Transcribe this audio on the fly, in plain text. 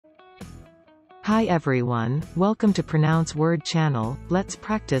Hi everyone, welcome to Pronounce Word channel. Let's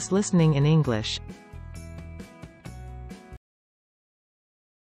practice listening in English.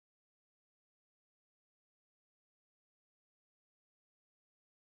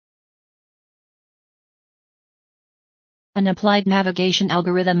 An applied navigation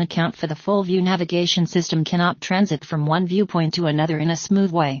algorithm account for the full view navigation system cannot transit from one viewpoint to another in a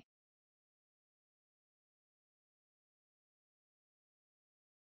smooth way.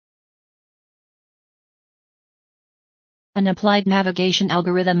 An applied navigation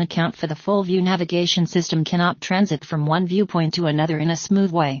algorithm account for the full view navigation system cannot transit from one viewpoint to another in a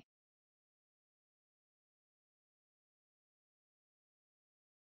smooth way.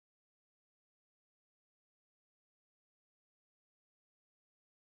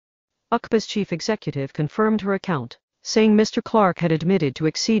 UCBA's chief executive confirmed her account, saying Mr. Clark had admitted to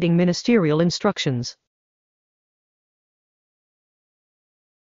exceeding ministerial instructions.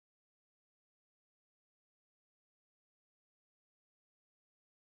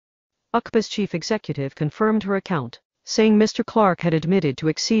 UCBA's chief executive confirmed her account, saying Mr. Clark had admitted to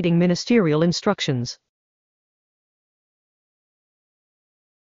exceeding ministerial instructions.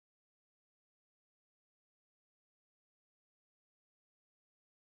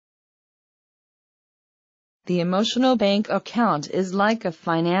 The emotional bank account is like a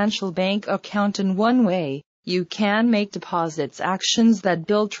financial bank account in one way. You can make deposits, actions that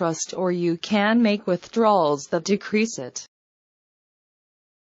build trust, or you can make withdrawals that decrease it.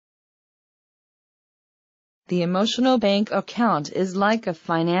 The emotional bank account is like a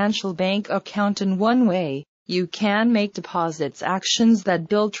financial bank account in one way. You can make deposits, actions that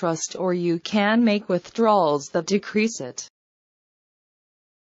build trust, or you can make withdrawals that decrease it.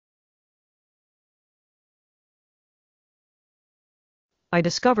 I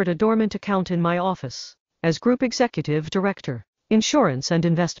discovered a dormant account in my office, as Group Executive Director, Insurance and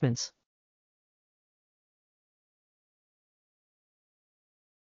Investments.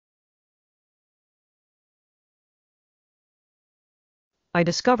 I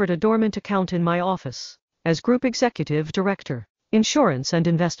discovered a dormant account in my office, as Group Executive Director, Insurance and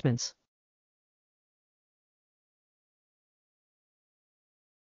Investments.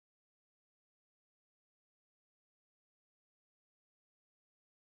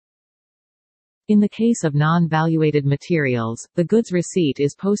 In the case of non-valuated materials, the goods receipt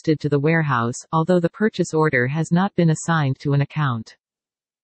is posted to the warehouse, although the purchase order has not been assigned to an account.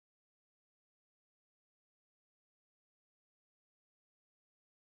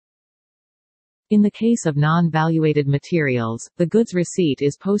 In the case of non-valuated materials, the goods receipt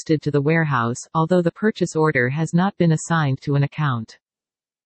is posted to the warehouse, although the purchase order has not been assigned to an account.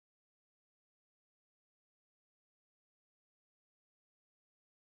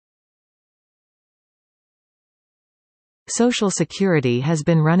 Social Security has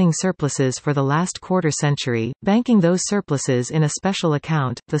been running surpluses for the last quarter-century, banking those surpluses in a special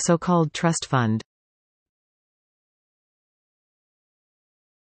account, the so-called trust fund.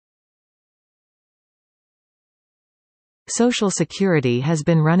 Social Security has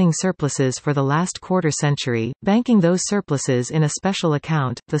been running surpluses for the last quarter-century, banking those surpluses in a special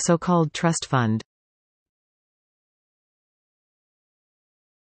account, the so-called trust fund.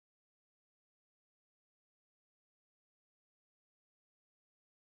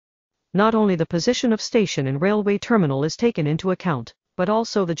 Not only the position of station and railway terminal is taken into account, but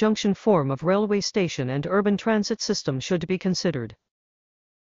also the junction form of railway station and urban transit system should be considered.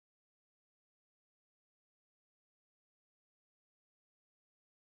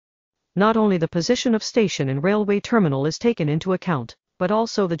 Not only the position of station and railway terminal is taken into account, but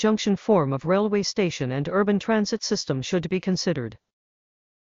also the junction form of railway station and urban transit system should be considered.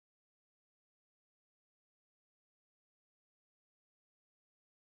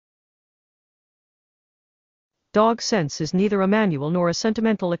 Dog Sense is neither a manual nor a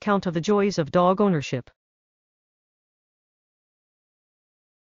sentimental account of the joys of dog ownership.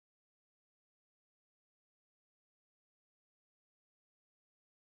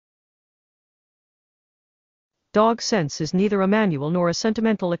 Dog Sense is neither a manual nor a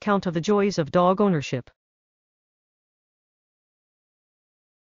sentimental account of the joys of dog ownership.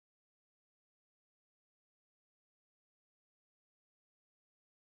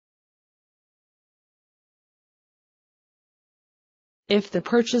 If the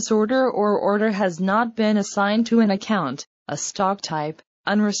purchase order or order has not been assigned to an account, a stock type,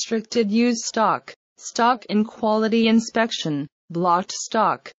 unrestricted use stock, stock in quality inspection, blocked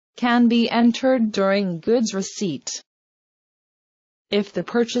stock, can be entered during goods receipt. If the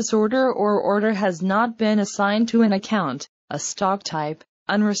purchase order or order has not been assigned to an account, a stock type,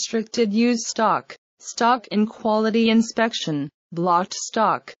 unrestricted use stock, stock in quality inspection, blocked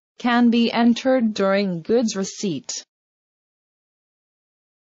stock, can be entered during goods receipt.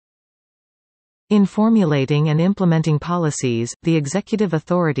 In formulating and implementing policies, the executive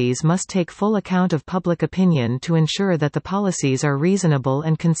authorities must take full account of public opinion to ensure that the policies are reasonable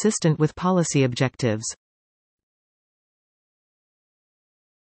and consistent with policy objectives.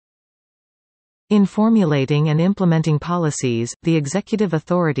 In formulating and implementing policies, the executive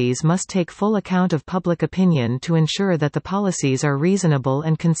authorities must take full account of public opinion to ensure that the policies are reasonable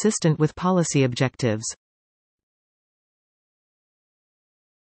and consistent with policy objectives.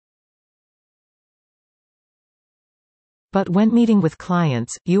 But when meeting with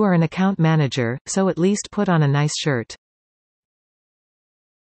clients, you are an account manager, so at least put on a nice shirt.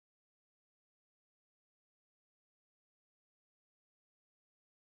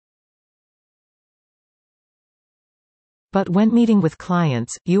 But when meeting with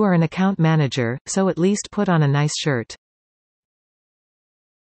clients, you are an account manager, so at least put on a nice shirt.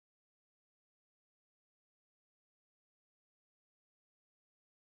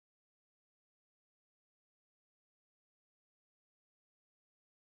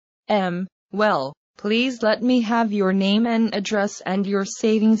 Well, please let me have your name and address and your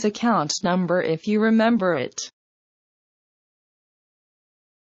savings account number if you remember it.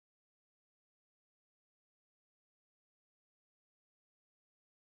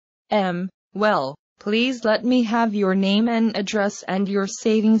 Well, please let me have your name and address and your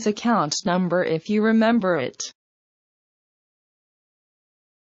savings account number if you remember it.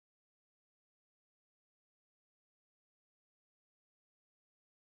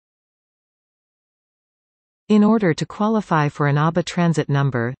 In order to qualify for an ABA transit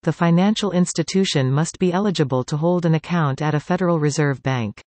number, the financial institution must be eligible to hold an account at a Federal Reserve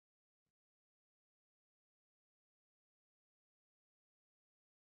Bank.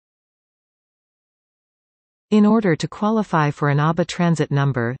 In order to qualify for an ABA transit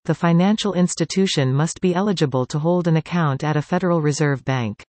number, the financial institution must be eligible to hold an account at a Federal Reserve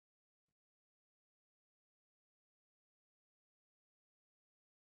Bank.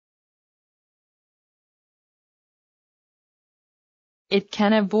 It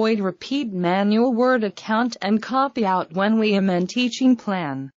can avoid repeat manual Word account and copy out when we amend teaching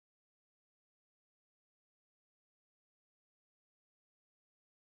plan.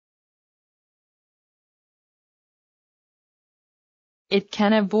 It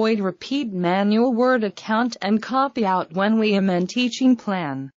can avoid repeat manual Word account and copy out when we amend teaching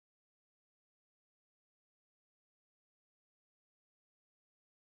plan.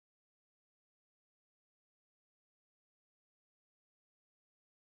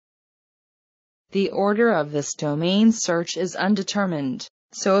 The order of this domain search is undetermined,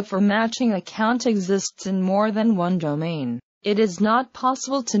 so if a matching account exists in more than one domain, it is not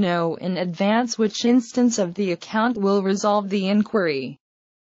possible to know in advance which instance of the account will resolve the inquiry.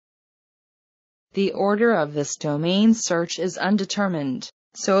 The order of this domain search is undetermined,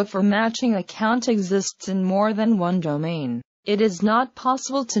 so if a matching account exists in more than one domain, it is not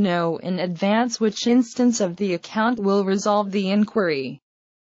possible to know in advance which instance of the account will resolve the inquiry.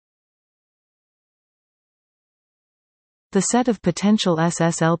 The set of potential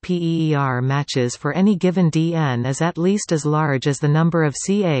SSLPER matches for any given DN is at least as large as the number of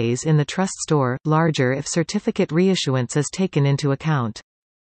CAs in the trust store, larger if certificate reissuance is taken into account.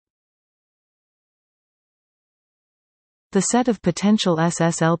 The set of potential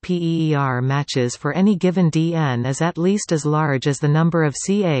SSLPER matches for any given DN is at least as large as the number of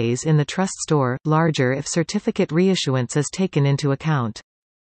CAs in the trust store, larger if certificate reissuance is taken into account.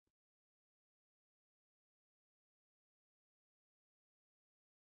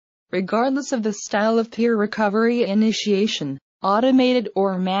 Regardless of the style of peer recovery initiation, automated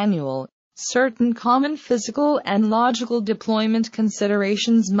or manual, certain common physical and logical deployment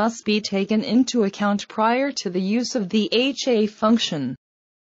considerations must be taken into account prior to the use of the HA function.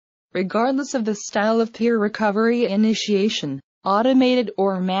 Regardless of the style of peer recovery initiation, automated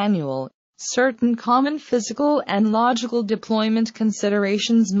or manual, certain common physical and logical deployment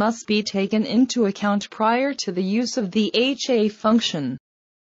considerations must be taken into account prior to the use of the HA function.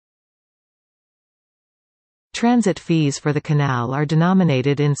 Transit fees for the canal are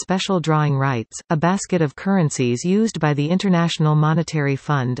denominated in special drawing rights, a basket of currencies used by the International Monetary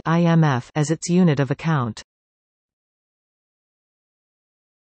Fund (IMF) as its unit of account.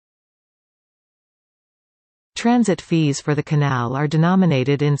 Transit fees for the canal are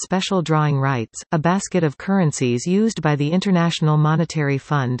denominated in special drawing rights, a basket of currencies used by the International Monetary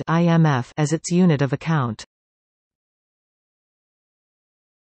Fund (IMF) as its unit of account.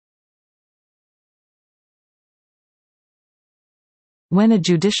 When a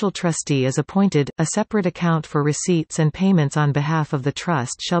judicial trustee is appointed, a separate account for receipts and payments on behalf of the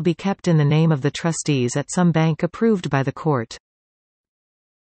trust shall be kept in the name of the trustees at some bank approved by the court.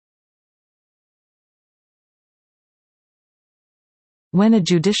 When a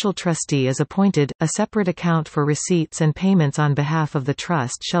judicial trustee is appointed, a separate account for receipts and payments on behalf of the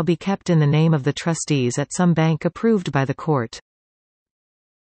trust shall be kept in the name of the trustees at some bank approved by the court.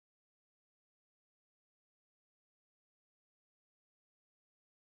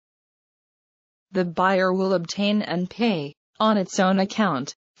 The buyer will obtain and pay, on its own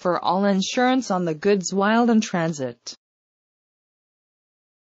account, for all insurance on the goods while in transit.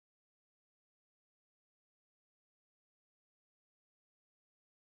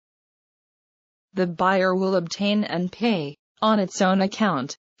 The buyer will obtain and pay, on its own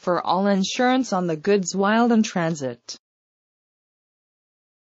account, for all insurance on the goods while in transit.